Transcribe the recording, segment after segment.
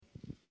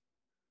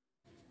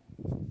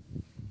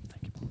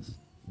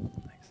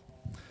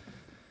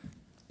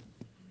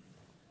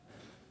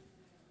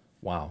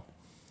Wow,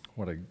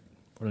 what an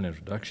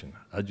introduction.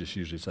 I just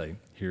usually say,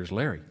 here's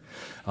Larry.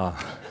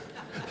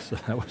 So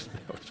that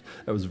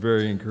was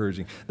very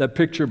encouraging. That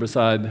picture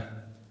beside,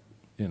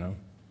 in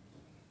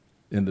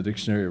the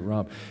dictionary of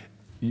Rob,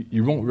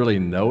 you won't really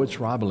know it's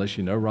Rob unless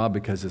you know Rob,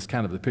 because it's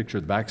kind of the picture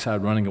of the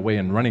backside running away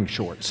in running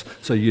shorts.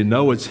 So you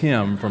know it's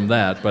him from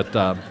that, but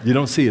you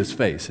don't see his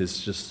face.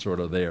 It's just sort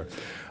of there.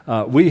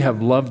 We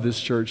have loved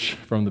this church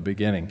from the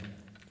beginning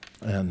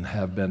and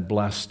have been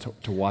blessed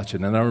to watch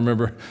it. And I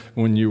remember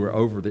when you were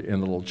over in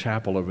the little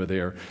chapel over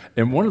there,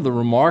 and one of the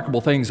remarkable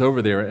things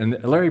over there,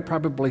 and Larry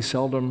probably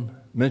seldom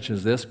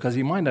mentions this because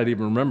he might not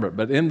even remember it,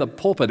 but in the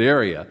pulpit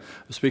area,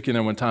 I was speaking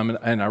there one time,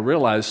 and I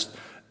realized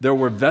there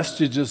were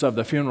vestiges of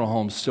the funeral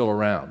home still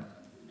around.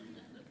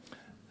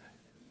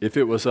 If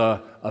it was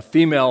a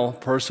female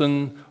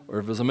person or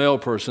if it was a male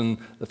person,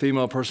 the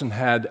female person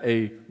had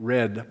a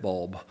red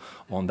bulb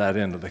on that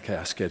end of the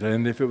casket.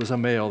 And if it was a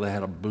male, they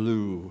had a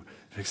blue.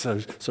 So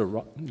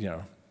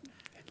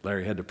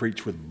Larry had to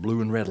preach with blue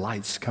and red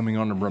lights coming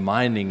on and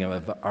reminding him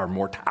of our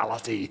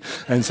mortality.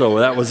 And so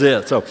that was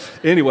it. So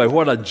anyway,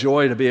 what a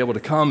joy to be able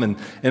to come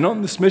and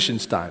on this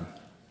missions time,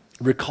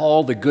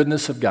 recall the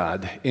goodness of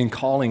God in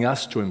calling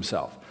us to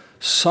himself.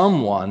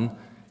 Someone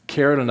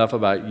cared enough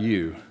about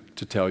you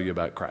to tell you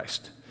about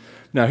Christ.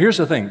 Now, here's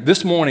the thing.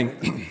 This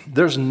morning,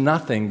 there's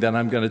nothing that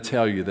I'm going to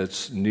tell you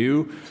that's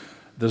new.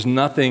 There's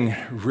nothing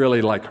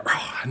really like,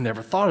 I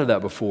never thought of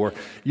that before.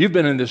 You've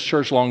been in this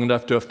church long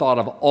enough to have thought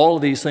of all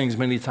of these things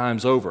many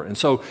times over. And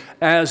so,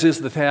 as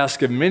is the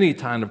task of many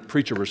kind of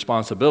preacher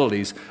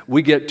responsibilities,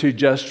 we get to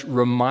just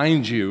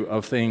remind you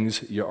of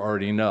things you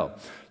already know.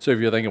 So if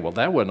you're thinking, well,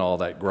 that wasn't all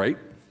that great,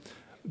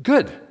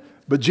 good,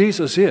 but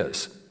Jesus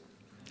is.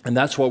 And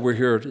that's what we're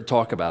here to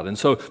talk about. And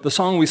so the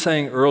song we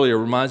sang earlier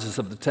reminds us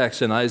of the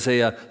text in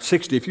Isaiah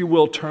 60. If you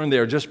will, turn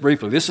there just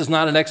briefly. This is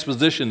not an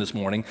exposition this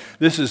morning.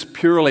 This is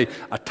purely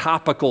a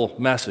topical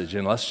message.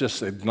 And let's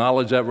just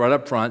acknowledge that right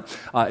up front.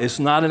 It's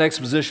not an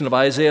exposition of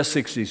Isaiah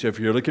 60. So if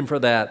you're looking for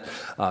that,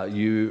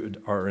 you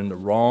are in the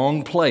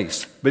wrong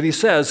place. But he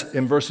says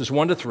in verses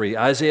 1 to 3,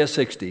 Isaiah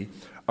 60,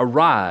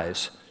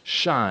 "Arise,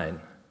 shine,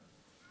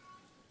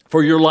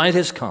 for your light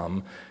has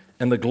come,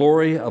 and the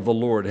glory of the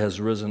Lord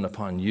has risen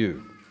upon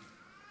you.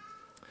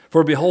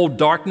 For behold,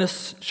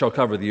 darkness shall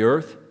cover the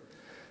earth,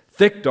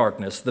 thick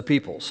darkness the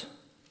peoples.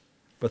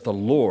 But the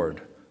Lord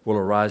will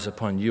arise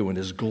upon you, and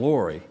his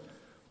glory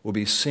will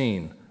be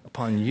seen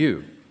upon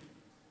you.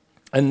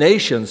 And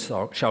nations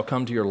shall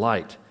come to your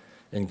light,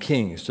 and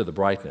kings to the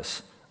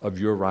brightness of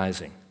your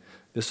rising."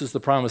 This is the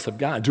promise of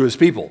God to his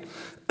people.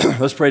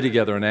 Let's pray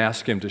together and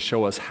ask him to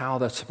show us how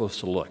that's supposed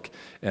to look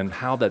and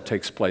how that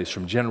takes place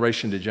from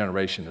generation to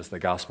generation as the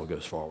gospel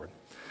goes forward.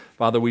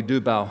 Father, we do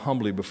bow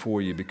humbly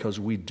before you because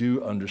we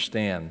do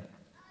understand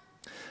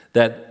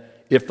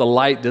that if the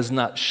light does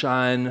not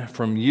shine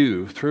from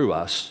you through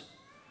us,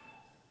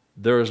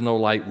 there is no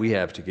light we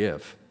have to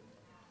give.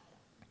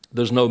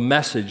 There's no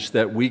message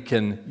that we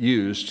can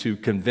use to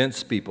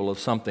convince people of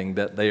something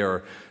that they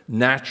are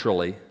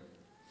naturally,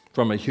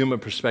 from a human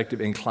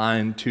perspective,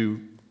 inclined to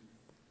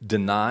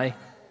deny,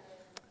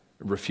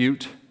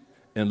 refute,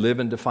 and live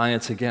in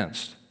defiance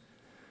against.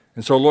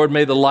 And so, Lord,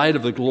 may the light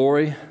of the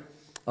glory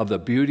of the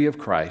beauty of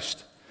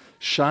Christ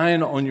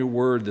shine on your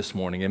word this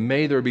morning, and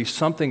may there be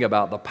something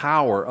about the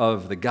power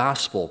of the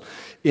gospel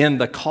in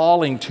the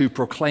calling to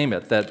proclaim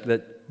it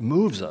that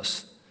moves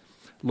us.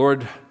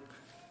 Lord,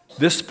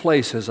 this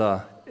place is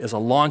a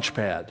launch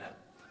pad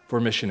for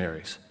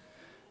missionaries.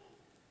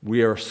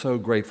 We are so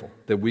grateful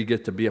that we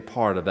get to be a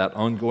part of that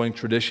ongoing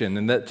tradition,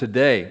 and that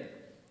today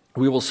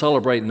we will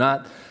celebrate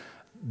not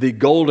the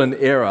golden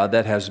era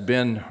that has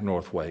been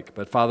Northwake,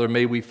 but Father,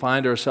 may we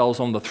find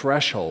ourselves on the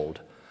threshold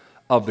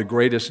of the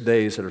greatest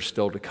days that are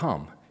still to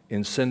come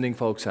in sending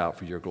folks out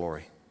for your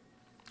glory.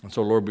 And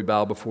so, Lord, we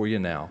bow before you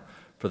now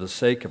for the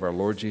sake of our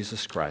Lord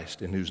Jesus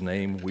Christ, in whose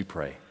name we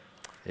pray.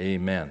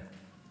 Amen.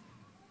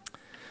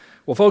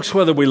 Well, folks,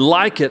 whether we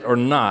like it or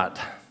not,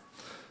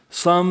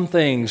 some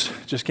things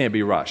just can't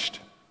be rushed.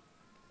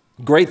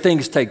 Great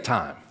things take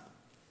time.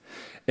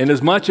 And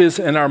as much as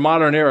in our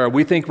modern era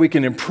we think we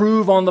can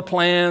improve on the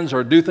plans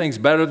or do things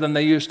better than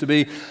they used to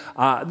be,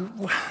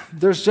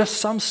 there's just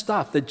some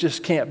stuff that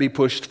just can't be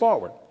pushed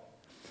forward.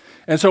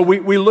 And so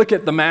we look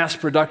at the mass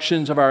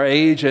productions of our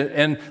age,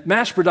 and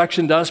mass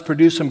production does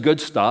produce some good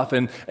stuff,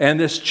 and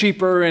it's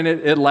cheaper, and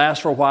it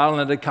lasts for a while,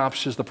 and it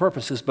accomplishes the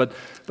purposes. But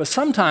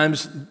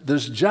sometimes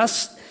there's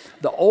just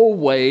the old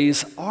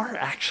ways are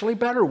actually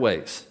better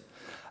ways.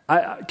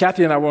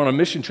 Kathy and I were on a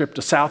mission trip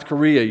to South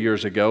Korea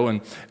years ago,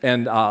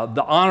 and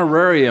the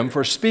honorarium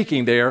for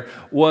speaking there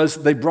was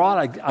they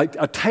brought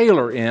a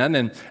tailor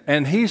in,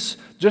 and he's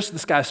just,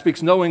 this guy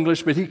speaks no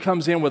English, but he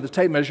comes in with a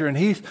tape measure, and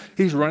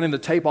he's running the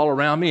tape all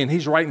around me, and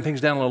he's writing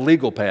things down on a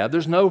legal pad.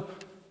 There's no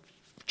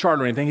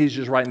chart or anything. He's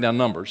just writing down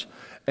numbers.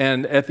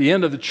 And at the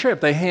end of the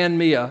trip, they hand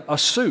me a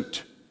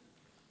suit.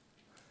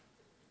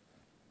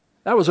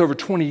 That was over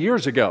 20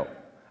 years ago.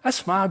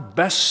 That's my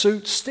best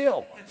suit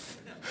still.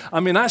 I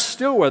mean, I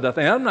still wear that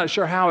thing. I'm not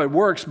sure how it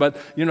works, but,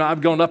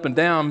 I've gone up and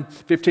down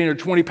 15 or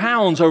 20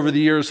 pounds over the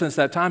years since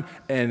that time,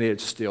 and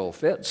it still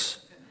fits.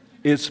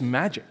 It's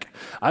magic.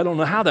 I don't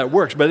know how that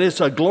works, but it's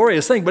a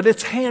glorious thing. But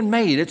it's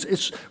handmade.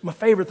 It's my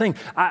favorite thing.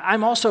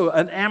 I'm also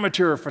an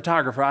amateur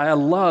photographer. I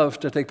love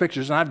to take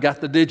pictures, and I've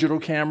got the digital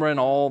camera and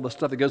all the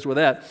stuff that goes with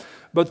that.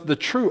 But the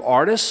true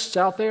artists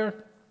out there,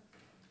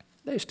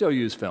 they still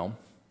use film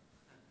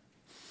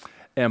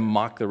and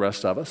mock the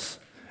rest of us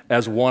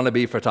as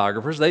wannabe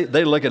photographers.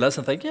 They look at us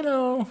and think,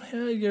 you're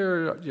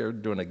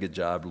doing a good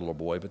job, little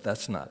boy, but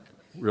that's not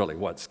really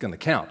what's going to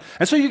count.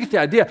 And so you get the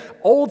idea.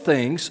 Old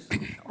things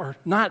are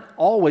not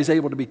always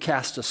able to be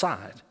cast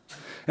aside.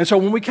 And so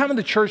when we come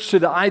into church to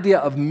the idea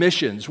of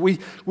missions, we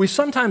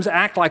sometimes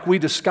act like we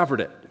discovered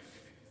it.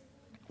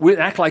 We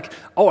act like,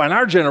 in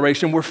our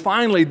generation, we're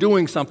finally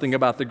doing something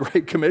about the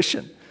Great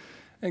Commission.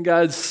 And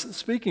God's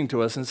speaking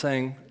to us and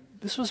saying,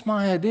 this was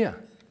my idea.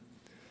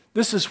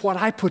 This is what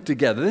I put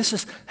together. This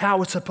is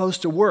how it's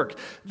supposed to work.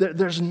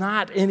 There's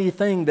not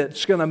anything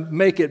that's going to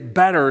make it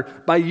better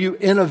by you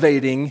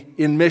innovating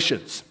in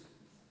missions.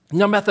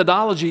 Now,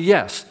 methodology,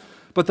 yes,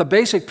 but the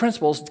basic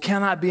principles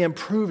cannot be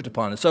improved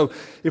upon. And so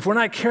if we're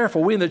not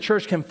careful, we in the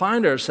church can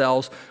find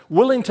ourselves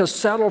willing to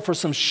settle for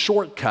some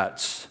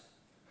shortcuts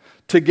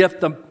to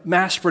get the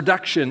mass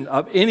production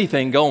of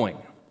anything going.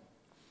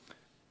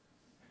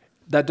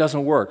 That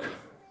doesn't work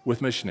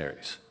with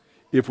missionaries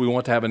if we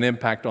want to have an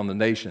impact on the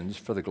nations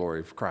for the glory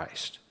of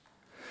Christ.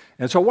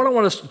 And so what I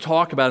want us to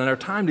talk about in our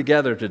time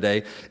together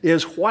today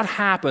is what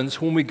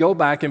happens when we go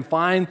back and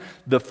find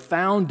the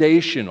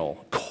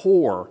foundational,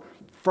 core,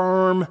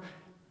 firm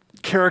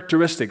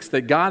characteristics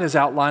that God has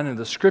outlined in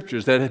the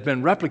Scriptures that have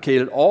been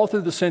replicated all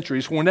through the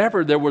centuries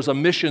whenever there was a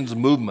missions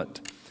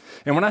movement.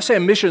 And when I say a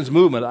missions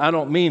movement, I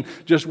don't mean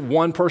just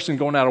one person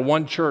going out of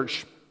one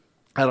church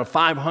out of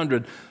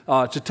 500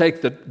 to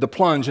take the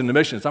plunge into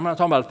missions. I'm not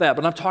talking about that,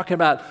 but I'm talking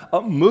about a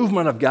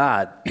movement of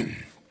God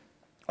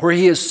where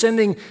He is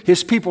sending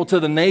His people to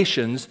the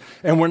nations,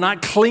 and we're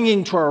not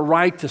clinging to our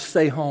right to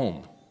stay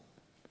home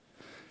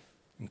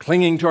and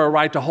clinging to our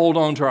right to hold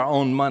on to our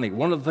own money.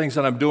 One of the things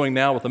that I'm doing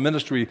now with the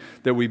ministry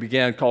that we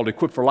began called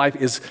Equip for Life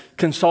is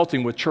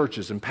consulting with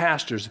churches and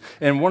pastors.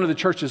 And one of the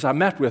churches I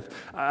met with,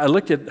 I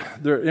looked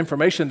at their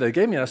information they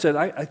gave me, and I said,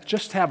 I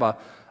just have a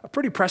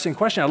pretty pressing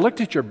question. I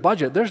looked at your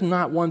budget. There's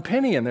not one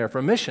penny in there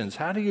for missions.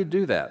 How do you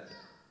do that?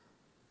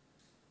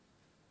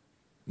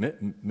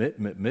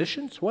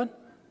 Missions? What?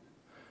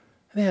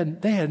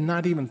 They had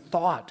not even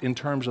thought in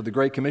terms of the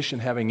Great Commission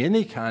having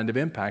any kind of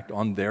impact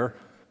on their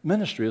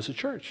ministry as a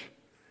church.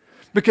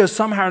 Because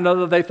somehow or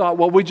another they thought,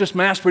 well, we just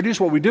mass produce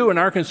what we do, and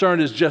our concern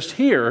is just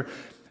here.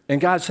 And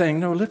God's saying,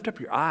 no, lift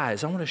up your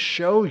eyes. I want to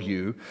show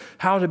you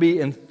how to be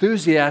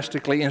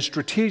enthusiastically and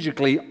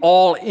strategically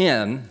all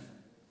in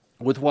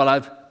with what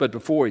I've put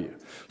before you,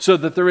 so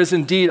that there is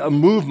indeed a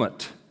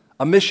movement,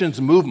 a missions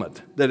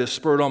movement that is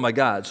spurred on by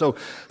God. So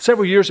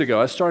several years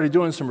ago, I started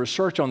doing some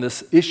research on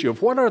this issue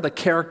of what are the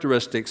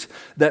characteristics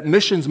that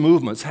missions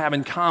movements have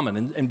in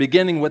common, and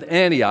beginning with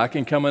Antioch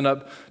and coming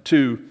up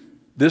to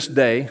this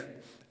day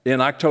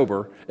in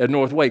October at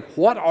North Wake.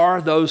 What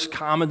are those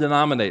common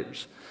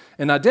denominators?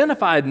 And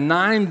identified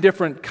 9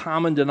 different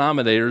common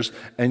denominators,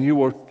 and you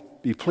will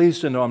be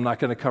pleased to know I'm not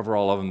going to cover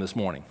all of them this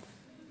morning.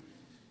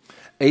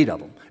 8 of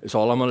them is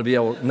all I'm going to be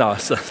able to. No,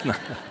 it's not.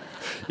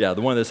 Yeah,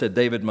 the one that said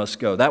David must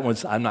go. That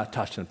one's, I'm not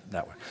touching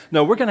that one.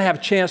 No, we're going to have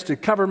a chance to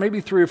cover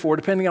maybe 3 or 4,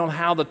 depending on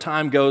how the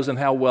time goes and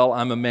how well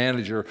I'm a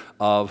manager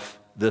of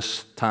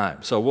this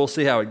time. So we'll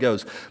see how it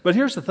goes. But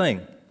here's the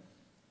thing.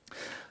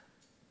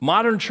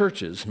 Modern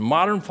churches,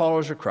 modern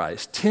followers of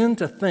Christ, tend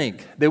to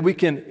think that we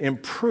can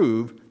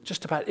improve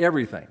just about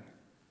everything.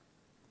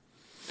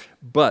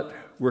 But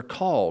we're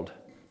called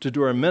to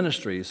do our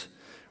ministries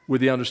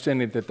with the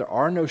understanding that there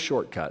are no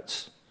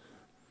shortcuts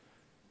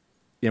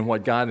in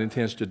what God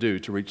intends to do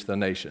to reach the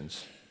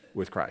nations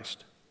with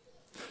Christ.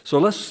 So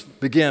let's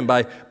begin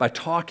by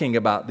talking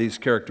about these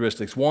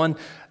characteristics. One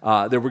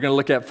that we're going to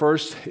look at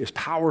first is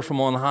power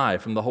from on high,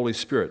 from the Holy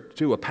Spirit.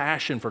 2, a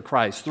passion for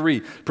Christ.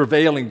 3,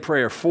 prevailing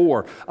prayer.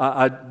 4,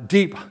 a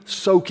deep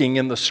soaking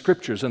in the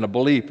Scriptures and a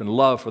belief and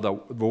love for the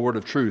word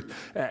of truth.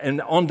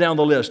 And on down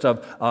the list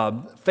of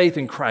faith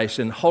in Christ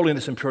and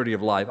holiness and purity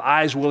of life,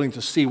 eyes willing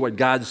to see what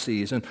God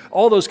sees, and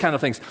all those kind of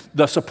things.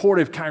 The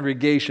supportive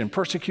congregation,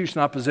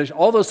 persecution, opposition,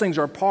 all those things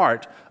are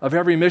part of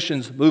every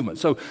missions movement.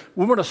 So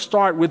we want to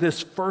start with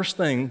this first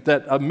thing,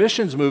 that a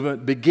missions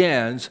movement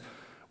begins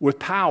with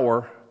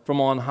power from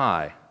on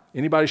high.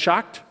 Anybody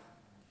shocked?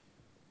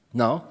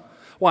 No.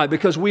 Why?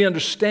 Because we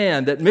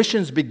understand that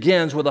missions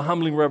begins with a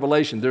humbling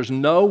revelation. There's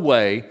no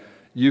way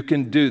you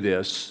can do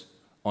this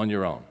on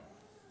your own.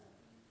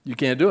 You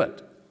can't do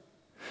it.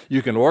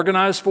 You can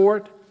organize for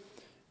it.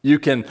 You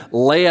can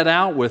lay it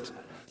out with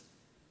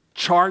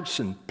charts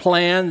and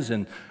plans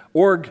and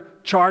org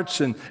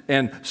charts and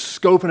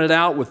scoping it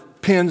out with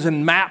pens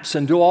and maps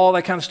and do all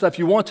that kind of stuff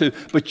you want to,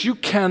 but you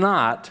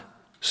cannot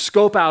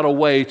scope out a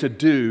way to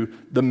do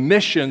the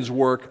missions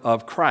work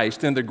of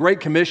Christ and the Great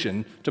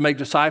Commission to make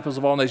disciples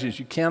of all nations.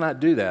 You cannot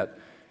do that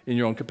in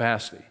your own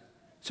capacity.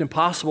 It's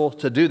impossible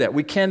to do that.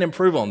 We can't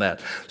improve on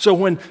that. So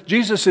when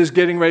Jesus is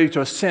getting ready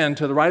to ascend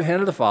to the right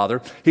hand of the Father,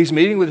 he's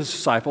meeting with his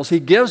disciples. He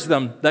gives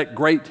them that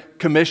great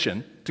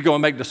commission to go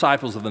and make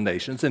disciples of the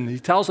nations, and he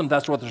tells them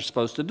that's what they're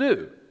supposed to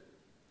do.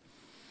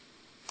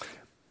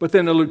 But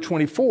then in Luke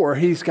 24,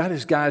 he's got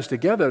his guys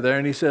together there,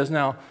 and he says,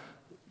 now,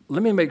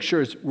 let me make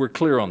sure we're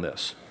clear on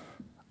this.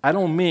 I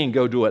don't mean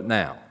go do it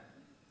now.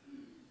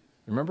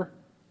 Remember?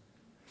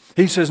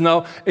 He says,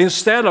 no,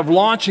 instead of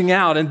launching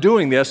out and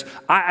doing this,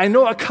 I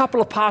know a couple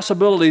of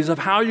possibilities of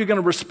how you're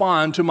going to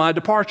respond to my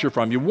departure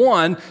from you.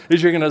 One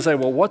is you're going to say,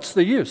 well, what's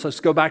the use? Let's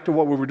go back to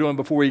what we were doing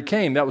before he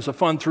came. That was a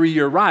fun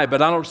 3-year ride,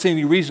 but I don't see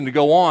any reason to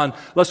go on.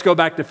 Let's go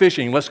back to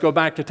fishing. Let's go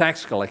back to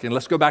tax collecting.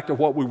 Let's go back to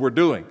what we were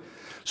doing.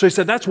 So he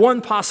said, that's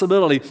one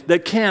possibility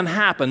that can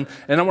happen,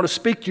 and I want to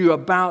speak to you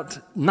about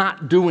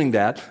not doing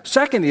that.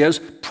 Second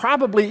is,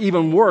 probably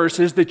even worse,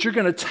 is that you're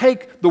going to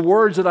take the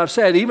words that I've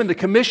said, even the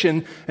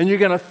commission, and you're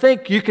going to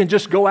think you can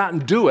just go out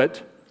and do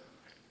it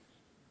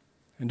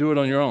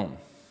on your own.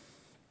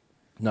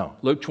 No,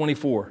 Luke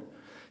 24,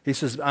 he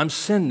says, I'm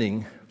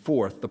sending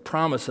forth the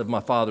promise of my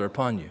Father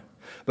upon you,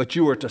 but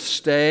you are to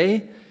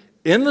stay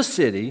in the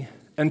city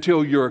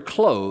until you're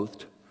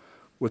clothed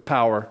with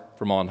power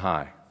from on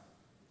high.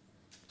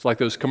 It's like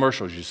those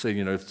commercials you see,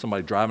 if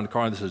somebody driving a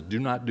car and says, do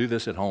not do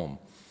this at home.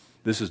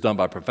 This is done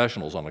by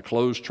professionals on a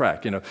closed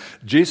track.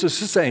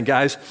 Jesus is saying,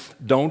 guys,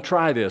 don't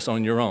try this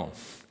on your own.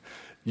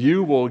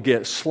 You will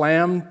get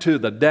slammed to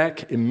the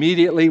deck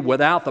immediately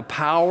without the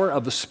power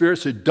of the Spirit,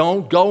 so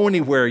don't go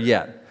anywhere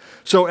yet.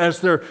 So as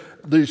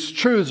these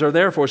truths are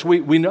there for us,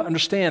 we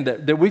understand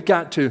that we've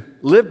got to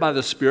live by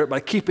the Spirit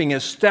by keeping in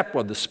step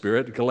with the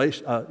Spirit.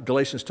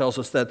 Galatians tells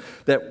us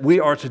that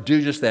we are to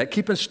do just that.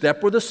 Keep in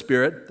step with the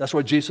Spirit. That's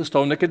what Jesus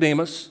told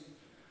Nicodemus.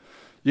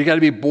 You got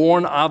to be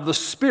born of the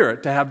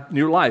Spirit to have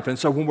new life. And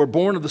so when we're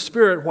born of the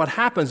Spirit, what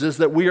happens is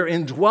that we are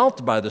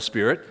indwelt by the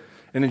Spirit.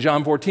 And in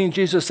John 14,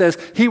 Jesus says,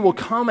 he will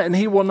come and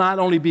he will not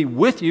only be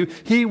with you,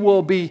 he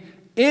will be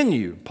in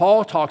you.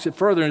 Paul talks it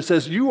further and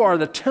says, you are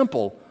the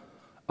temple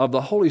of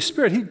the Holy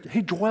Spirit.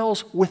 He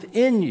dwells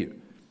within you.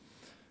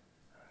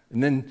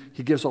 And then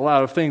he gives a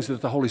lot of things that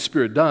the Holy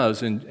Spirit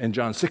does in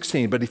John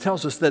 16, but he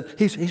tells us that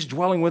he's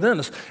dwelling within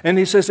us. And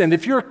he says, and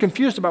if you're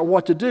confused about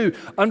what to do,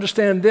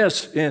 understand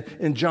this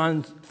in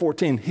John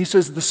 14. He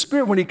says, the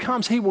Spirit, when he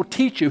comes, he will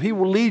teach you. He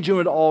will lead you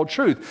into all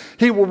truth.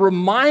 He will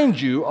remind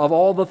you of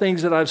all the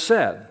things that I've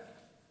said.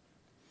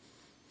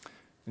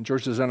 And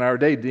churches in our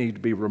day need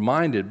to be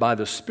reminded by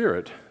the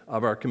Spirit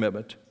of our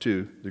commitment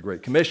to the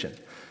Great Commission.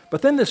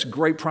 But then this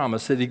great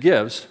promise that he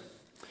gives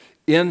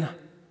in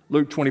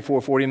Luke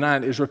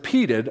 24:49 is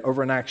repeated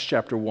over in Acts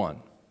chapter 1.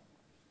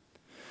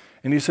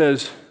 And he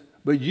says,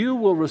 but you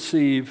will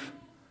receive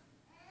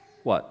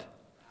what?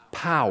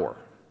 Power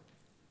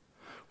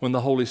when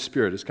the Holy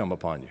Spirit has come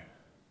upon you.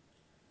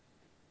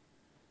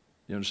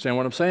 You understand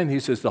what I'm saying? He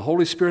says the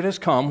Holy Spirit has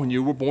come when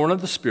you were born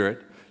of the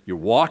Spirit. You're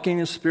walking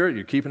in the Spirit.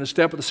 You're keeping a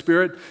step with the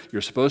Spirit.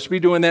 You're supposed to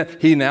be doing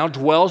that. He now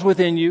dwells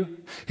within you.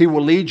 He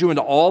will lead you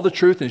into all the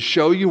truth and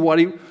show you what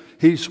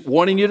He's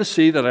wanting you to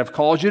see that I've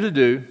called you to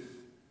do.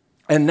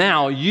 And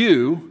now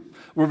you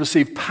will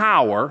receive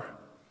power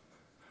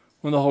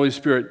when the Holy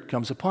Spirit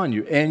comes upon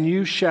you. And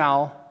you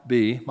shall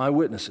be my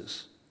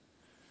witnesses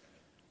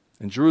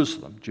in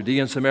Jerusalem,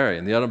 Judea and Samaria,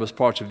 and the uttermost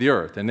parts of the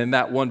earth. And in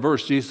that one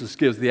verse, Jesus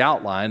gives the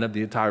outline of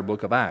the entire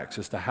book of Acts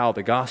as to how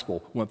the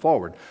gospel went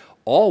forward,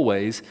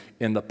 always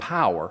in the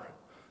power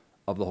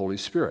of the Holy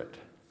Spirit.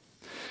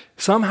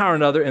 Somehow or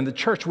another in the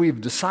church,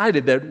 we've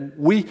decided that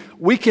we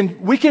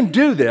can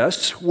do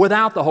this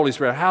without the Holy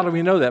Spirit. How do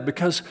we know that?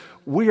 Because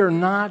we are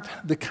not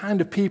the kind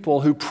of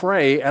people who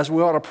pray as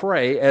we ought to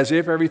pray, as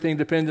if everything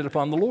depended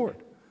upon the Lord.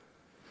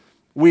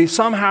 We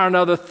somehow or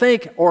another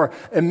think or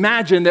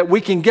imagine that we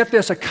can get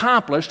this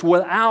accomplished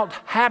without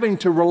having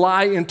to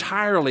rely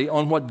entirely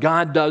on what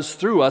God does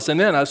through us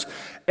and in us.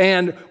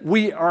 And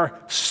we are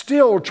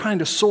still trying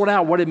to sort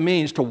out what it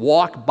means to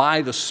walk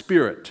by the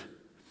Spirit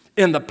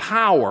in the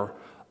power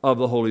of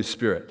the Holy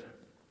Spirit.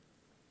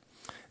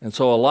 And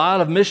so a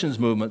lot of missions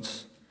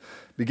movements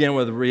begin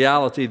with the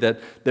reality that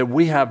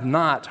we have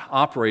not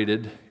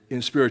operated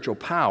in spiritual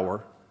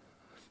power,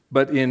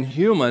 but in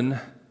human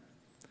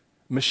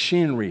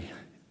machinery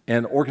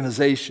and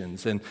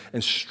organizations and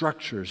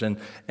structures and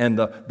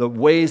the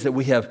ways that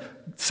we have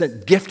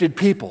sent gifted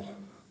people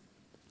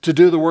to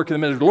do the work of the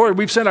ministry of the Lord.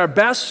 We've sent our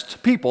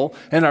best people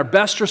and our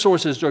best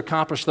resources to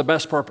accomplish the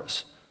best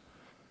purpose.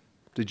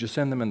 Did you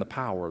send them in the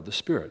power of the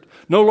Spirit?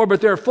 No, Lord,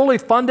 but they're fully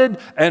funded,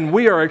 and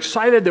we are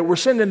excited that we're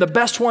sending the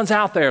best ones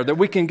out there that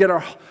we can get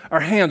our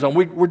hands on.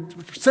 We're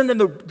sending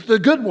the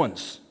good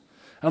ones.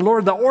 And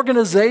Lord, the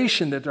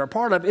organization that they're a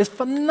part of is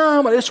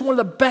phenomenal. It's one of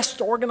the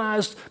best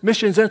organized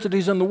missions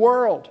entities in the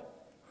world.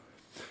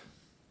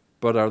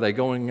 But are they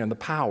going in the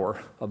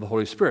power of the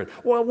Holy Spirit?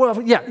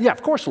 Well, yeah,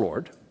 of course,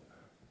 Lord.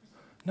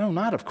 No,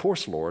 not of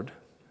course, Lord.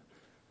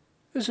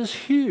 This is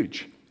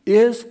huge.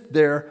 Is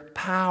there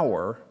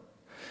power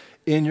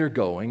in your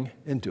going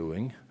and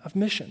doing of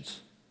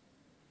missions?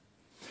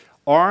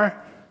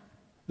 Are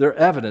their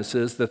evidence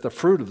is that the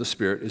fruit of the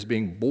Spirit is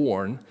being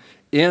born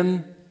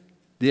in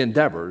the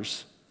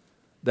endeavors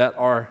that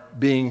are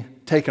being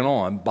taken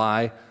on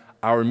by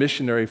our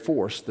missionary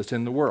force that's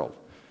in the world.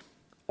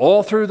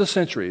 All through the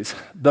centuries,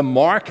 the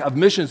mark of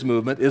missions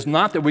movement is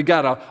not that we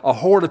got a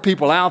horde of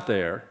people out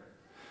there.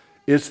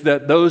 It's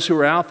that those who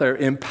are out there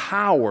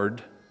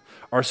empowered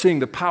are seeing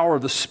the power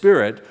of the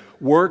Spirit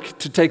work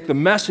to take the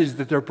message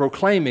that they're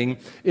proclaiming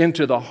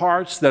into the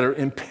hearts that are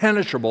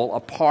impenetrable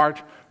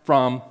apart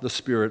from the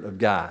Spirit of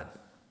God.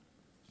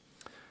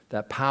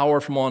 That power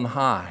from on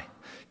high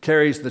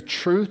carries the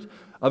truth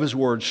of His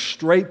Word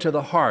straight to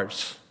the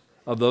hearts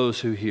of those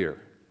who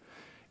hear,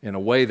 in a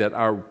way that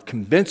our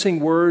convincing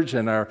words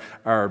and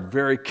our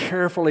very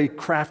carefully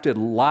crafted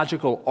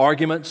logical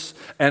arguments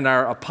and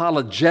our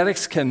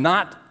apologetics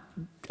cannot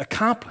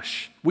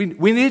accomplish. We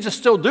need to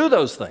still do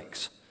those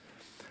things,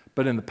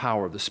 but in the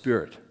power of the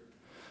Spirit.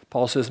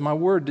 Paul says, my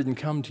word didn't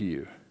come to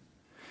you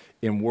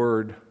in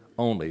word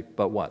only,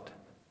 but what?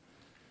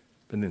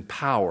 But in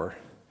power,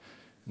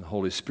 in the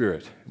Holy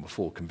Spirit, and with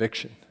full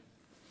conviction.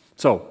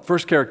 So,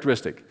 first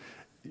characteristic,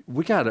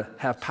 we got to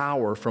have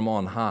power from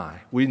on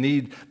high. We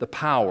need the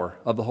power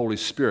of the Holy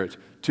Spirit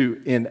to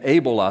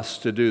enable us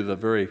to do the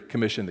very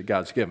commission that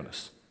God's given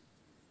us.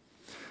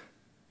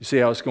 You see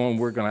how it's going?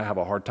 We're going to have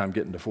a hard time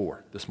getting to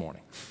 4 this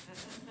morning.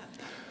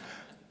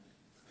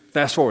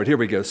 Fast forward, here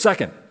we go.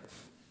 Second,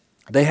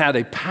 they had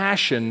a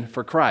passion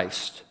for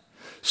Christ.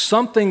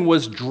 Something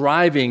was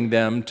driving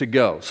them to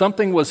go.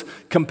 Something was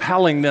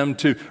compelling them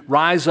to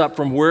rise up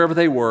from wherever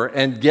they were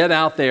and get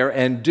out there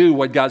and do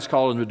what God's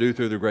called them to do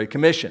through the Great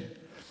Commission.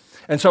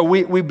 And so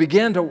we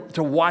begin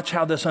to watch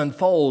how this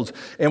unfolds,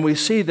 and we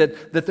see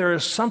that there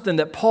is something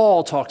that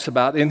Paul talks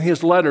about in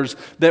his letters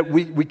that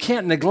we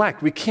can't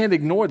neglect. We can't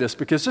ignore this,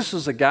 because this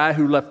is a guy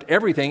who left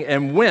everything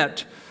and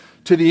went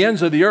to the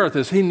ends of the earth,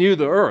 as he knew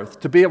the earth,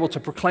 to be able to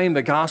proclaim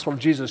the gospel of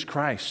Jesus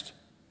Christ.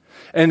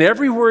 And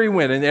everywhere he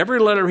went, in every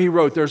letter he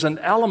wrote, there's an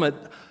element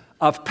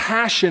of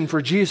passion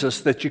for Jesus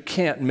that you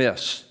can't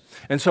miss.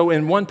 And so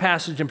in one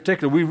passage in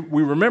particular,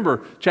 we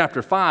remember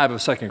chapter 5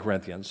 of 2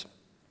 Corinthians.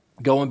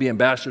 Go and be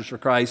ambassadors for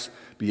Christ,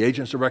 be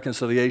agents of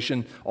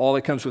reconciliation, all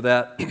that comes with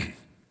that.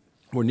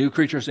 We're new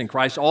creatures in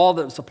Christ, all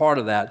that's a part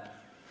of that.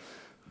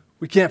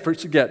 We can't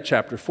forget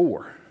chapter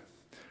 4,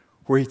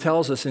 where he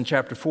tells us in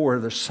chapter 4,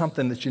 there's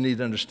something that you need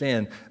to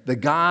understand. The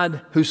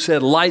God who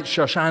said, light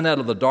shall shine out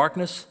of the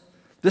darkness,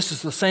 this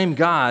is the same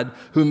God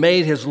who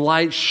made His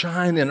light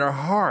shine in our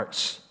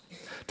hearts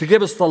to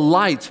give us the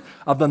light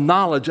of the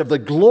knowledge of the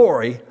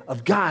glory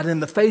of God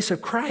in the face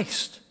of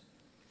Christ.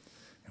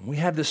 And we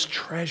have this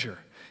treasure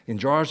in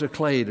jars of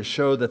clay to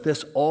show that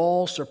this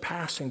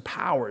all-surpassing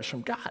power is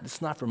from God.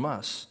 It's not from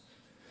us.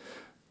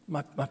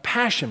 My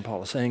passion,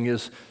 Paul is saying,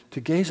 is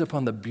to gaze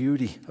upon the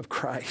beauty of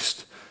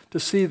Christ, to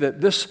see that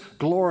this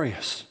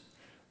glorious,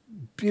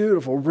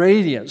 beautiful,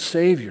 radiant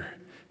Savior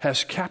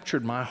has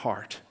captured my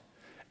heart,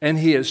 and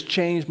He has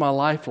changed my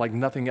life like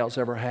nothing else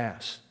ever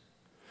has.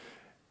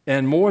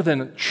 And more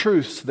than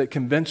truths that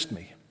convinced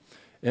me,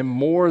 and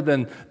more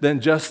than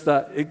just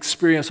the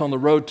experience on the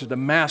road to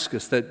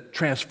Damascus that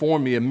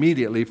transformed me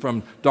immediately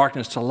from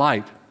darkness to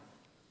light,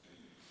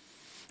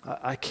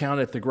 I count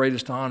it the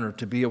greatest honor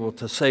to be able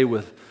to say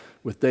with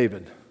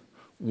David,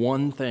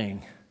 one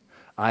thing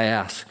I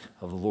ask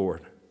of the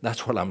Lord.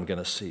 That's what I'm going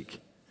to seek.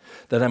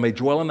 That I may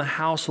dwell in the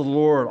house of the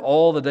Lord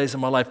all the days of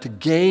my life, to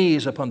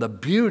gaze upon the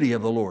beauty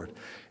of the Lord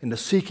and to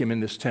seek Him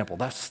in this temple.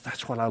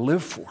 That's what I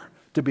live for,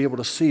 to be able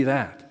to see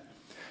that.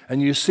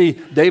 And you see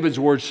David's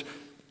words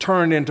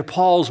turned into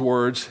Paul's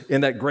words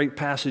in that great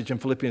passage in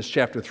Philippians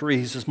chapter 3.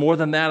 He says, more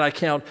than that, I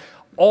count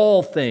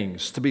all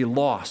things to be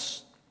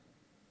lost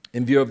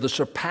in view of the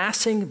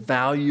surpassing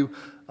value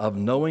of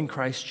knowing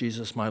Christ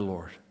Jesus my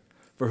Lord,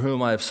 for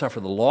whom I have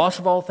suffered the loss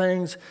of all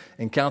things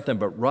and count them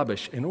but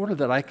rubbish, in order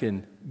that I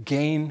can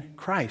gain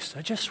Christ.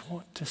 I just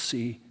want to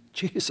see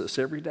Jesus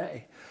every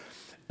day.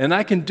 And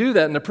I can do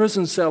that in a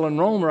prison cell in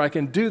Rome, or I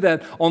can do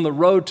that on the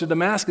road to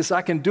Damascus.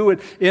 I can do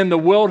it in the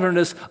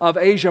wilderness of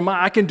Asia.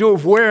 I can do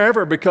it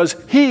wherever, because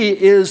He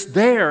is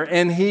there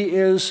and He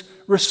is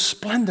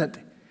resplendent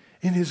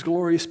in His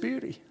glorious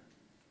beauty.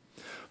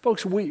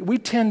 Folks, we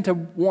tend to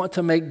want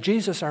to make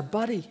Jesus our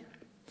buddy.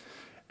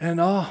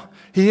 And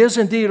He is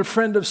indeed a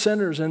friend of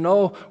sinners. And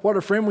what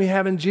a friend we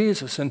have in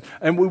Jesus. And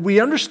we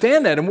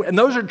understand that. And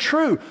those are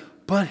true.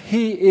 But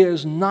He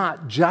is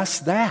not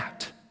just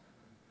that.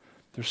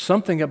 There's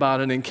something about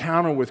an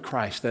encounter with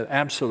Christ that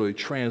absolutely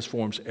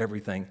transforms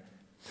everything.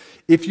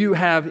 If you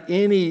have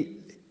any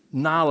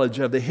knowledge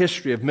of the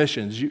history of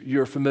missions,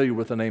 you're familiar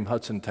with the name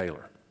Hudson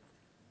Taylor.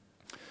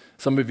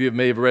 Some of you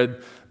may have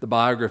read the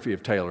biography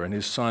of Taylor, and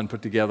his son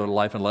put together the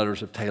life and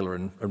letters of Taylor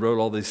and wrote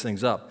all these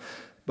things up.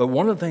 But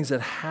one of the things that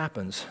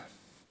happens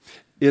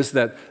is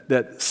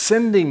that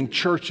sending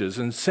churches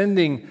and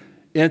sending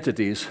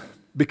entities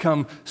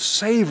become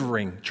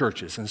savoring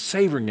churches and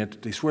savoring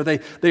entities, where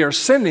they are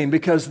sending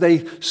because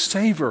they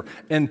savor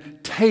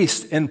and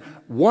taste and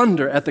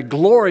wonder at the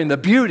glory and the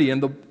beauty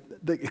and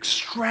the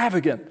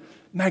extravagant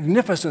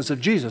magnificence of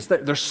Jesus.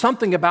 There's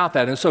something about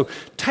that. And so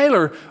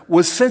Taylor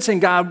was sensing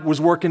God was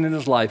working in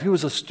his life. He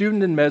was a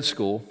student in med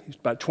school. He's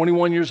about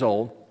 21 years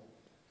old.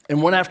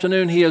 And one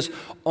afternoon, he is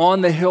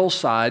on the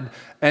hillside,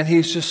 and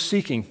he's just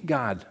seeking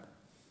God.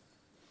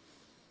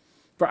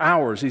 For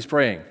hours, he's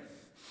praying.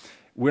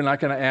 We're not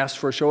going to ask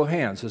for a show of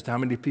hands as to how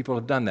many people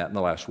have done that in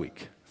the last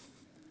week.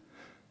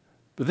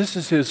 But this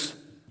is his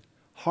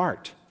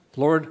heart.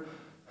 Lord,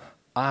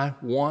 I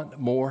want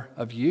more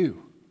of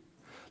you.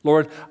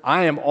 Lord,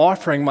 I am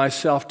offering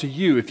myself to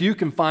you. If you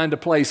can find a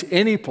place,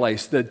 any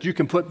place that you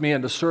can put me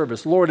into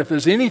service. Lord, if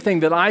there's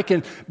anything that I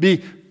can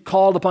be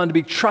called upon to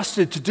be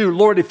trusted to do,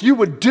 Lord, if you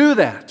would do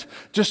that,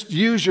 just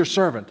use your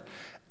servant.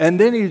 And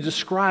then he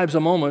describes a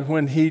moment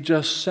when he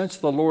just sensed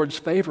the Lord's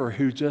favor,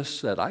 who just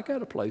said, I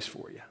got a place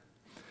for you.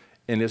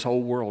 And his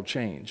whole world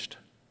changed.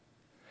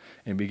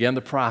 And began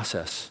the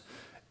process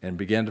and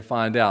began to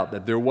find out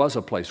that there was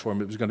a place for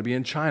him. It was going to be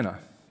in China.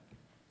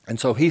 And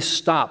so he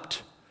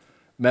stopped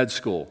med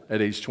school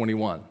at age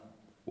 21.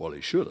 Well,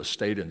 he should have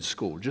stayed in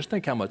school. Just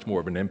think how much more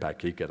of an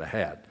impact he could have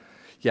had.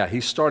 Yeah,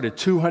 he started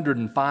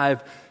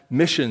 205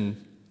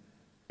 mission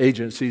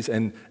agencies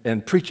and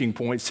preaching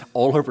points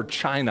all over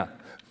China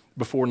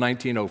before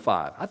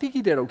 1905. I think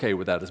he did okay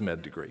without his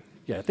med degree.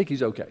 Yeah, I think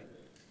he's okay.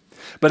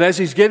 But as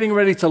he's getting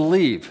ready to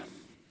leave,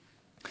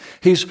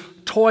 he's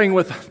toying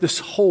with this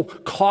whole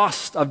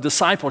cost of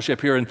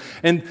discipleship here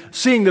and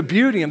seeing the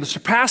beauty and the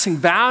surpassing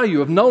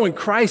value of knowing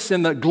Christ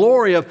and the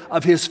glory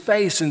of his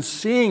face and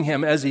seeing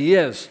him as he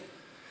is.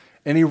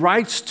 And he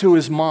writes to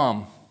his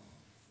mom.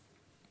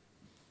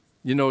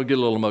 You know, I get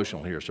a little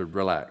emotional here, so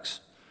relax.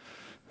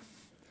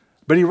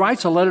 But he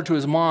writes a letter to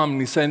his mom, and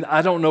he's saying,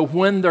 I don't know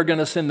when they're going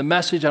to send the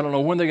message. I don't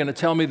know when they're going to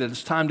tell me that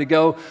it's time to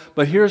go.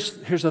 But here's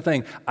the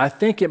thing. I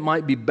think it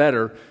might be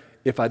better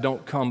if I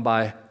don't come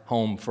by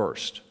home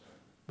first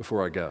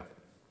before I go.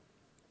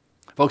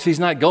 Folks, he's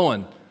not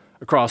going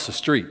across the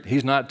street.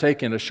 He's not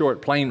taking a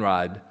short plane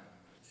ride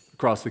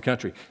across the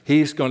country.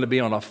 He's going to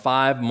be on a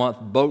 5-month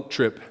boat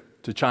trip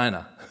to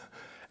China,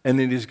 and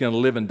then he's going to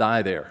live and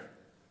die there,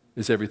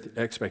 is every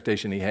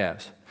expectation he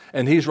has.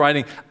 And he's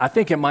writing, I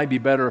think it might be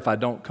better if I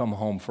don't come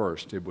home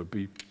first. It would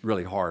be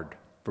really hard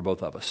for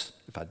both of us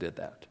if I did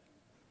that.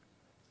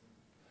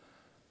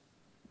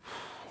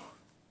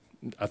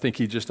 I think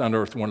he just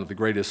unearthed one of the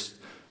greatest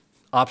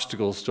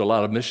obstacles to a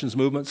lot of missions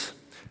movements.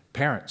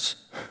 Parents.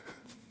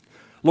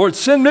 Lord,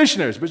 send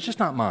missionaries, but it's just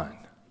not mine.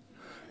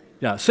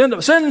 Yeah,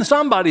 send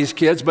somebody's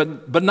kids,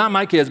 but not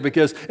my kids,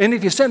 and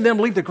if you send them,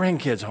 leave the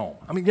grandkids home.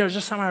 I mean,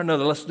 just somehow or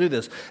another, let's do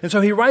this. And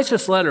so he writes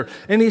this letter,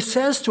 and he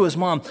says to his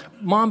mom,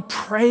 Mom,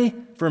 pray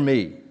for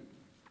me.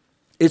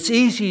 It's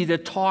easy to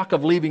talk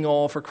of leaving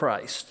all for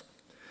Christ,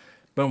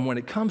 but when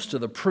it comes to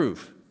the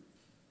proof,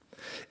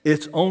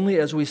 it's only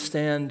as we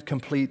stand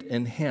complete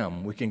in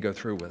him we can go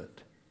through with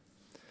it.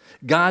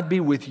 God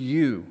be with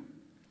you.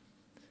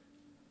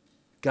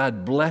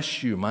 God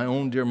bless you, my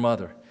own dear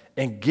mother,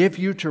 and give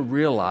you to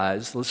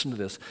realize, listen to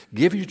this,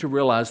 give you to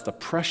realize the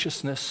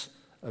preciousness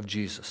of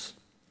Jesus.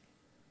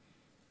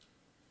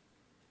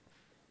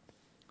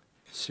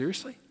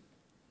 Seriously?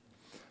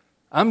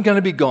 I'm going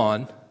to be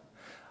gone.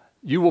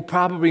 You will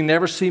probably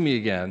never see me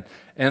again.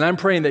 And I'm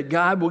praying that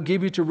God will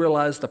give you to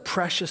realize the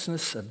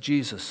preciousness of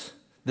Jesus,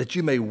 that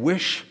you may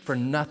wish for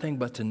nothing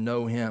but to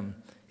know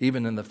him,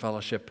 even in the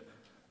fellowship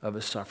of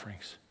his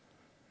sufferings.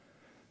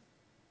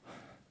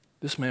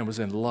 This man was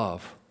in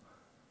love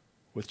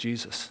with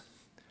Jesus,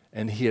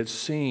 and he had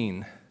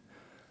seen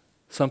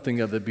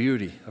something of the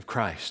beauty of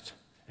Christ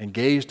and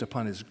gazed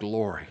upon his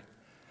glory.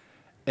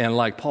 And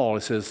like Paul,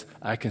 it says,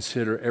 I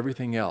consider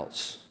everything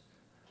else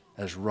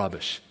as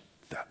rubbish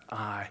that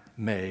I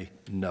may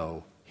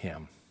know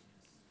him.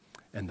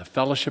 And the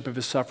fellowship of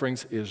his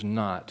sufferings is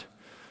not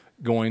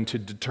going to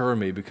deter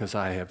me because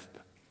I have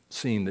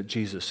seen that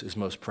Jesus is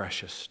most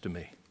precious to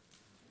me.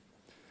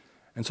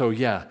 And so,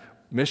 yeah,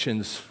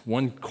 missions,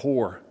 one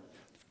core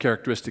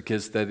characteristic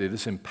is that it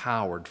is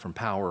empowered from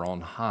power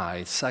on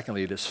high.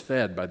 Secondly, it is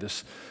fed by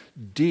this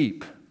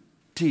deep,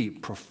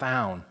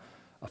 profound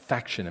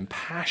affection and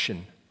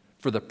passion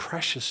for the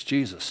precious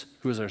Jesus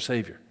who is our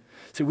Savior.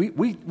 See,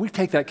 we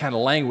take that kind of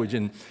language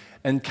and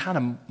kind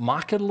of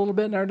mock it a little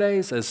bit in our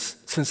days as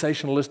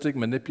sensationalistic,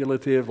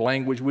 manipulative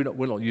language. We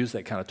don't use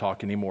that kind of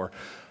talk anymore.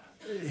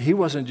 He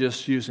wasn't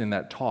just using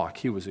that talk.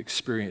 He was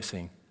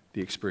experiencing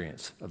the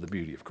experience of the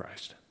beauty of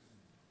Christ.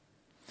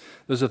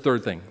 There's a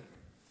third thing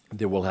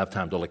that we'll have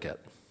time to look at,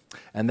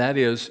 and that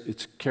is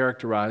it's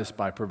characterized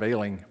by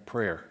prevailing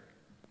prayer.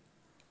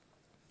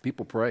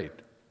 People prayed.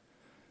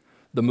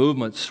 The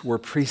movements were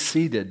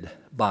preceded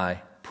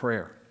by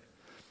prayer.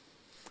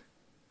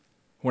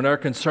 When our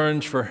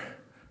concerns for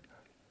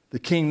the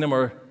kingdom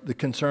are the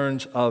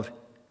concerns of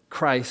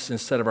Christ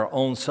instead of our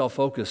own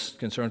self-focused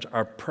concerns,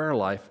 our prayer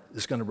life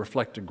is going to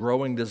reflect a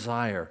growing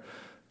desire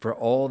for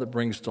all that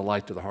brings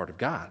delight to the heart of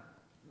God.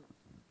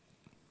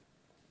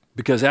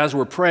 Because as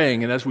we're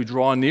praying and as we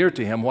draw near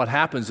to him, what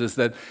happens is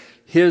that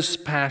his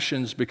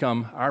passions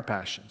become our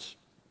passions.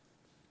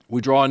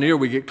 We draw near,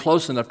 we get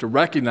close enough to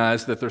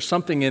recognize that there's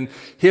something in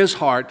his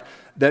heart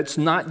that's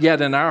not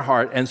yet in our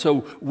heart, and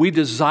so we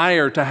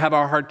desire to have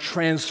our heart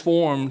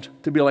transformed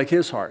to be like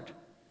his heart.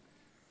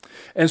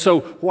 And so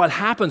what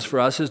happens for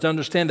us is to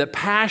understand that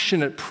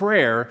passionate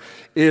prayer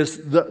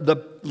is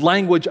the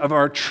language of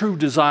our true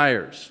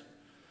desires.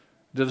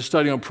 I did a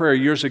study on prayer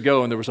years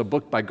ago, and there was a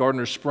book by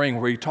Gardner Spring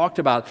where he talked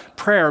about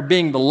prayer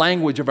being the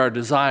language of our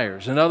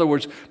desires. In other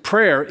words,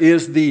 prayer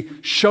is the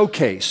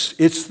showcase.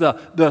 It's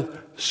the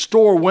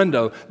store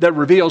window that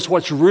reveals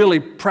what's really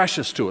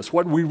precious to us,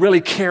 what we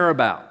really care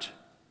about.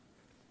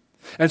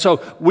 And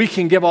so we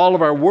can give all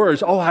of our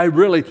words, oh, I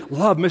really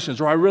love missions,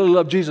 or I really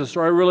love Jesus,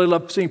 or I really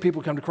love seeing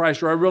people come to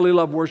Christ, or I really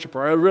love worship,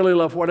 or I really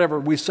love whatever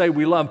we say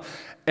we love.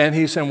 And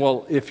he's saying,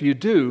 well, if you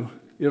do,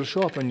 it'll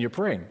show up in your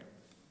praying.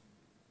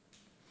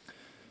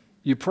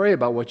 You pray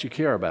about what you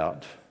care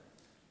about.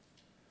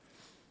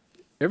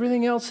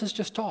 Everything else is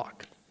just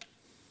talk.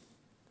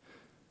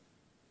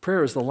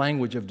 Prayer is the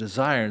language of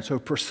desire, and so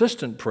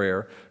persistent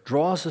prayer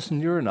draws us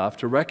near enough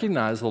to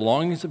recognize the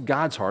longings of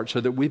God's heart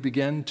so that we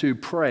begin to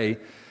pray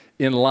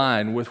in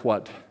line with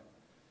what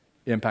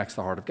impacts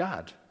the heart of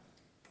God.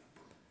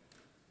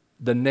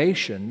 The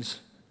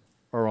nations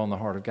are on the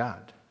heart of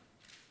God.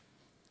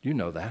 You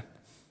know that.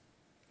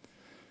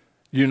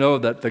 You know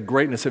that the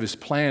greatness of his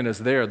plan is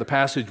there. The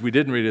passage we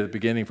didn't read at the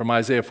beginning from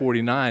Isaiah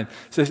 49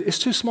 says it's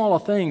too small a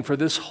thing for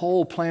this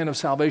whole plan of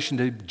salvation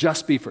to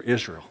just be for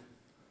Israel.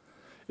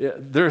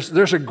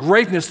 There's a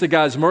greatness to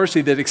God's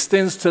mercy that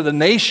extends to the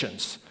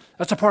nations.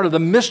 That's a part of the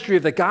mystery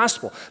of the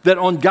gospel, that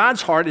on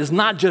God's heart is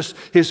not just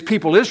his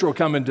people Israel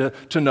coming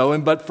to know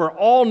him, but for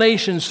all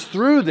nations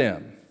through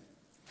them.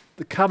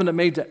 The covenant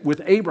made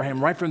with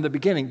Abraham right from the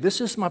beginning.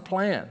 This is my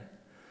plan.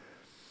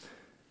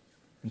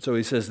 And so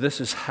he says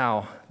this is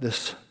how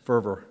this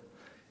fervor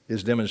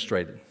is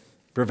demonstrated.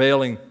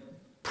 Prevailing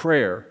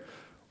prayer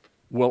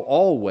will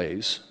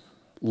always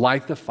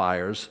light the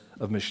fires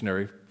of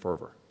missionary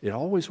fervor. It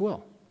always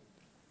will.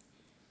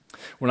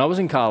 When I was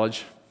in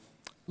college,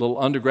 little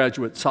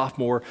undergraduate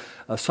sophomore,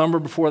 summer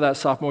before that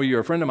sophomore year,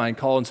 a friend of mine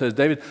called and says,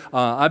 David,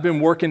 I've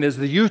been working as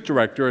the youth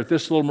director at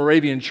this little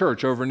Moravian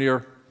church over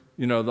near,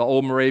 the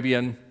old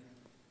Moravian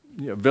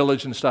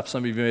village and stuff.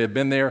 Some of you may have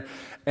been there.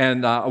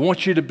 And I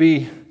want you to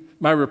be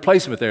my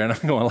replacement there. And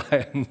I'm going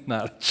like,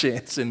 not a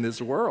chance in this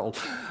world.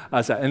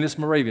 I said, and it's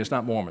Moravian, it's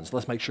not Mormons.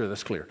 Let's make sure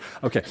that's clear.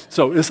 Okay,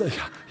 so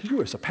you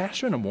was a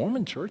pastor in a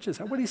Mormon church? Is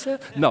that what he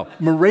said? No,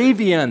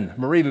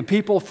 Moravian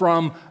people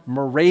from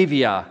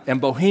Moravia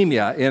and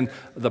Bohemia in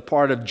the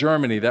part of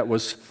Germany that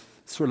was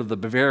sort of the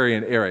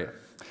Bavarian area.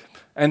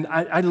 And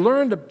I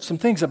learned some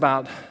things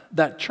about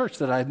that church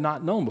that I had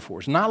not known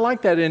before. It's not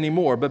like that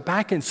anymore, but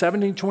back in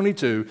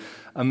 1722,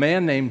 a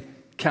man named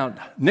Count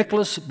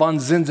Nicholas von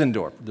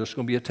Zinzendorf. There's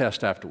going to be a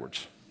test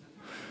afterwards.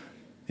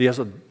 He has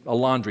a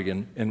laundry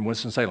in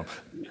Winston-Salem.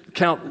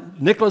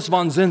 Count Nicholas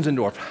von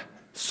Zinzendorf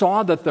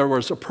saw that there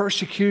was a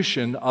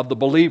persecution of the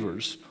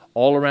believers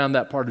all around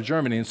that part of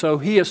Germany. And so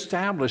he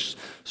established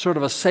sort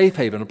of a safe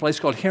haven, a place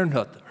called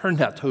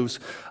Herrnhut, who's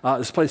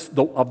this place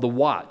of the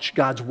watch,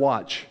 God's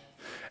watch.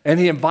 And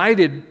he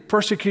invited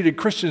persecuted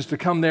Christians to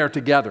come there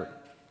together.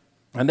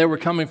 And they were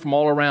coming from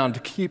all around to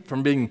keep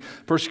from being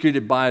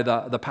persecuted by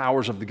the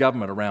powers of the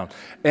government around.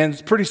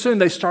 And pretty soon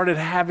they started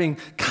having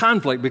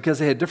conflict because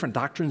they had different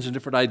doctrines and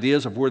different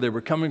ideas of where they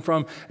were coming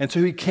from. And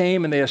so he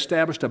came and they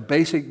established a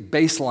basic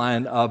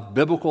baseline of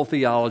biblical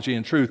theology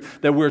and truth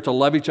that we're to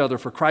love each other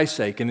for Christ's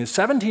sake. And in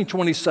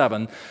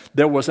 1727,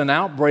 there was an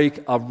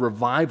outbreak of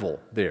revival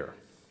there.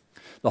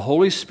 The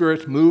Holy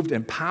Spirit moved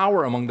in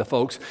power among the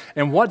folks.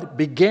 And what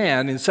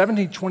began in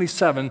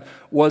 1727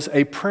 was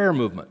a prayer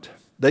movement.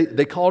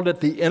 They called it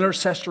the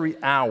intercessory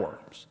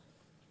hours.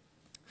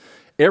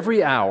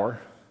 Every hour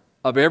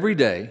of every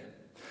day,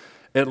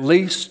 at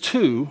least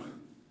two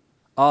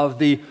of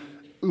the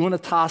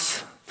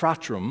Unitas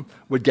Fratrum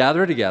would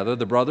gather together,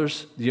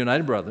 the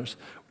United Brothers,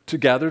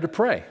 together to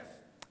pray.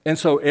 And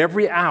so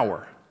every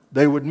hour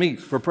they would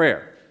meet for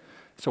prayer.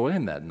 So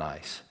isn't that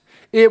nice?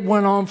 It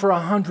went on for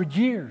 100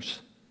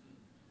 years.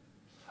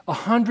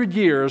 100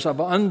 years of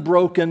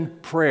unbroken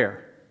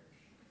prayer.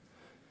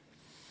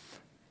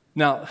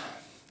 Now,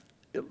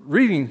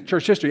 reading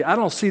church history, I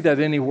don't see that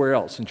anywhere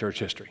else in church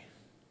history.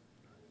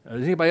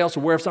 Is anybody else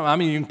aware of something? I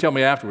mean, you can tell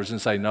me afterwards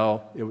and say,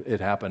 no, it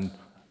happened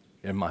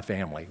in my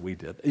family. We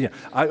did. Yeah.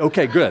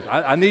 Okay, good.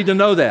 I need to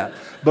know that.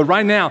 But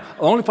right now,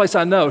 the only place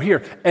I know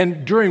here,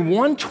 and during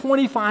one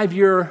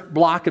 25-year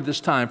block of this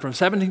time, from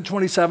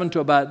 1727 to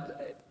about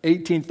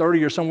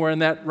 1830 or somewhere in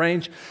that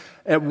range,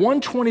 at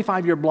one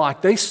 25-year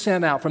block, they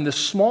sent out from this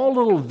small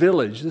little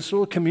village, this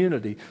little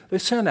community, they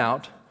sent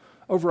out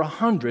over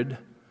 100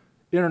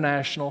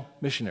 international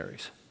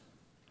missionaries.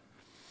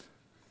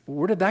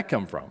 Where did that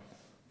come from?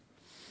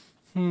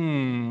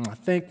 I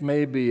think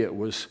maybe it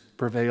was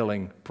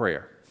prevailing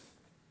prayer.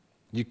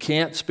 You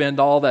can't spend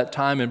all that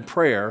time in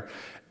prayer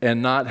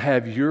and not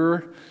have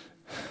your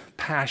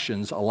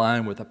passions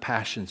align with the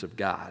passions of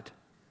God.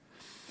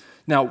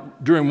 Now,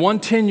 during one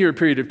 10-year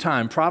period of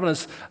time,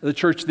 Providence, the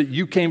church that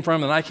you came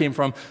from and I came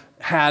from,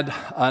 had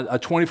a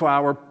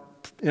 24-hour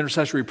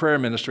intercessory prayer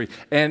ministry,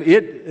 and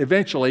it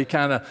eventually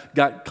kind of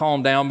got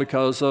calmed down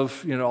because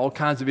of all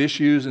kinds of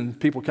issues and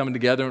people coming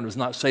together, and it was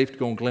not safe to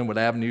go on Glenwood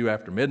Avenue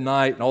after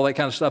midnight and all that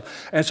kind of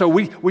stuff. And so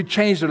we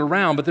changed it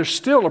around, but there's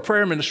still a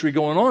prayer ministry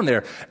going on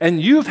there.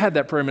 And you've had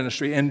that prayer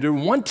ministry, and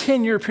during one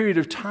 10-year period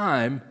of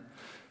time,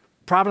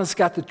 Providence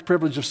got the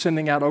privilege of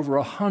sending out over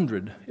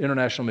 100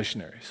 international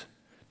missionaries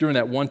during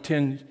that one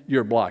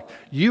 10-year block.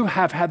 You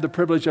have had the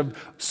privilege of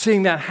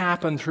seeing that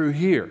happen through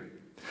here.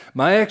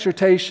 My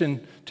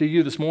exhortation to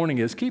you this morning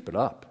is keep it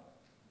up.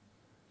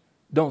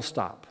 Don't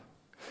stop.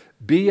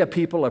 Be a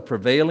people of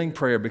prevailing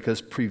prayer,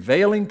 because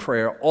prevailing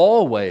prayer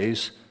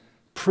always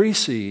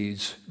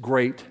precedes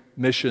great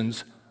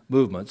missions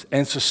movements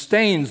and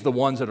sustains the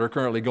ones that are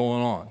currently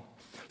going on.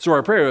 So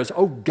our prayer is,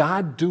 oh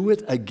God, do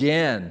it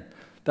again.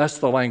 That's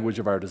the language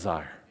of our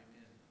desire.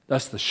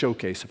 That's the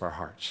showcase of our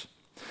hearts.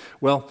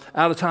 Well,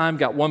 out of time,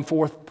 got one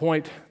fourth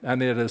point,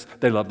 and it is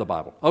they love the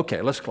Bible.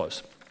 Okay, let's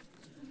close.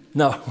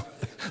 No,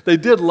 they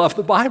did love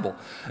the Bible.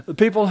 The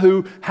people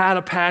who had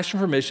a passion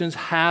for missions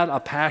had a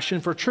passion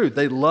for truth.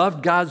 They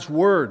loved God's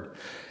Word.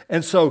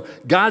 And so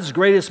God's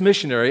greatest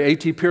missionary,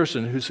 A.T.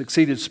 Pierson, who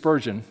succeeded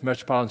Spurgeon,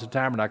 Metropolitan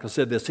Tabernacle,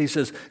 said this. He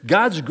says,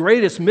 God's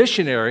greatest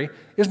missionary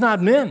is not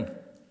men.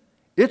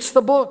 It's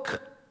the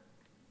book.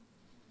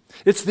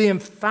 It's the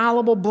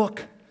infallible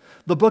book,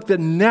 the book that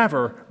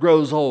never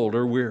grows old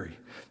or weary,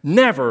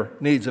 never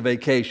needs a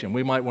vacation.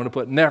 We might want to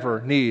put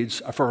never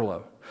needs a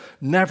furlough,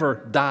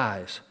 never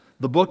dies,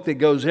 the book that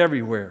goes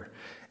everywhere.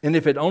 And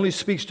if it only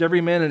speaks to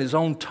every man in his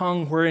own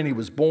tongue wherein he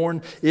was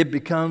born, it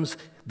becomes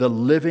the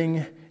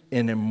living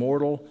and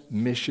immortal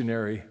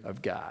missionary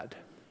of God.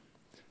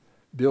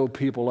 Build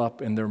people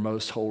up in their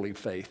most holy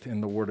faith in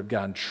the Word of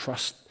God and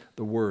trust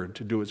the Word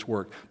to do its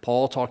work.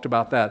 Paul talked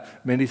about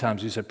that many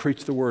times. He said,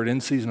 preach the Word in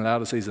season and out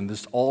of season.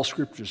 This all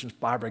Scriptures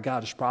inspired by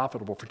God is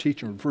profitable for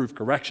teaching, reproof,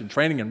 correction,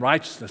 training in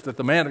righteousness, that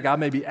the man of God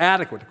may be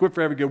adequate, equipped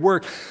for every good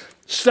work.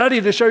 Study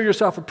to show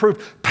yourself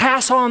approved.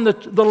 Pass on the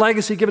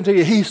legacy given to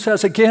you. He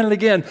says again and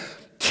again,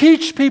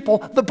 teach people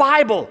the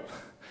Bible.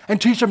 And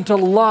teach them to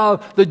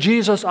love the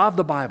Jesus of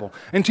the Bible.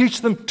 And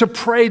teach them to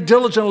pray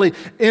diligently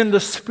in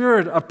the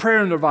spirit of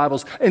prayer in their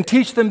Bibles. And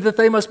teach them that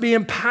they must be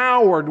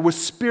empowered with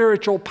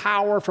spiritual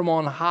power from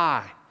on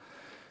high.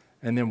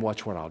 And then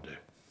watch what I'll do.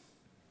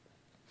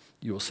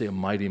 You will see a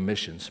mighty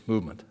missions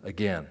movement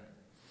again.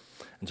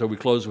 And so we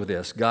close with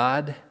this.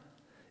 God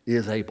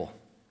is able.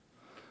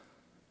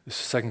 This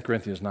is 2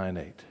 Corinthians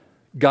 9:8.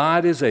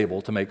 God is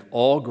able to make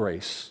all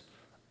grace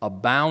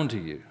abound to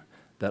you,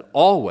 that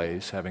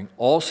always, having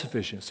all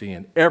sufficiency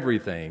in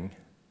everything,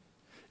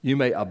 you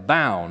may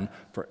abound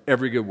for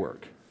every good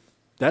work.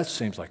 That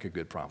seems like a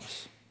good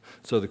promise.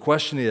 So the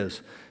question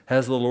is,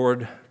 has the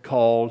Lord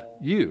called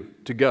you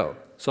to go?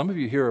 Some of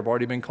you here have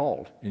already been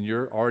called, and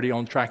you're already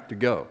on track to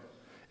go,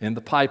 in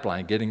the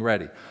pipeline, getting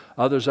ready.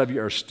 Others of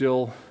you are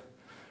still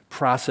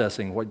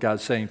processing what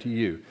God's saying to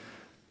you.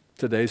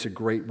 Today's a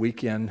great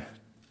weekend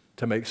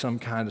to make some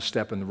kind of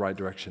step in the right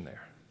direction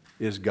there.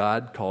 Is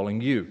God calling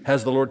you?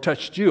 Has the Lord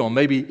touched you on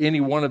maybe any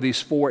one of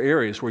these 4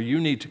 areas where you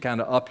need to kind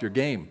of up your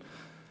game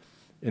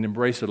and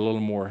embrace it a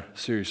little more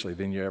seriously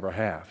than you ever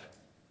have?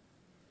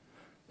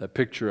 That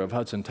picture of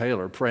Hudson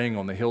Taylor praying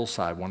on the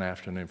hillside one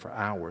afternoon for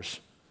hours,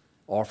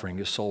 offering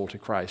his soul to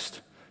Christ,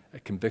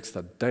 it convicts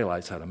the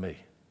daylights out of me.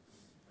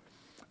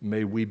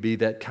 May we be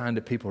that kind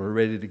of people who are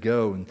ready to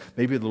go, and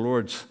maybe the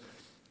Lord's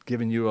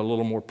giving you a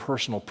little more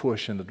personal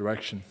push in the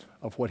direction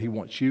of what He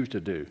wants you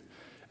to do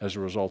as a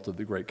result of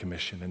the Great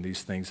Commission and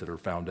these things that are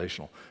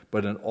foundational.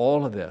 But in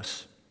all of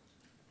this,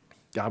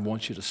 God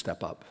wants you to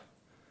step up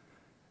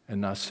and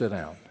not sit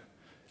down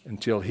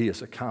until He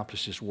has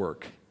accomplished His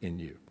work in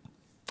you.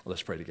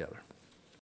 Let's pray together.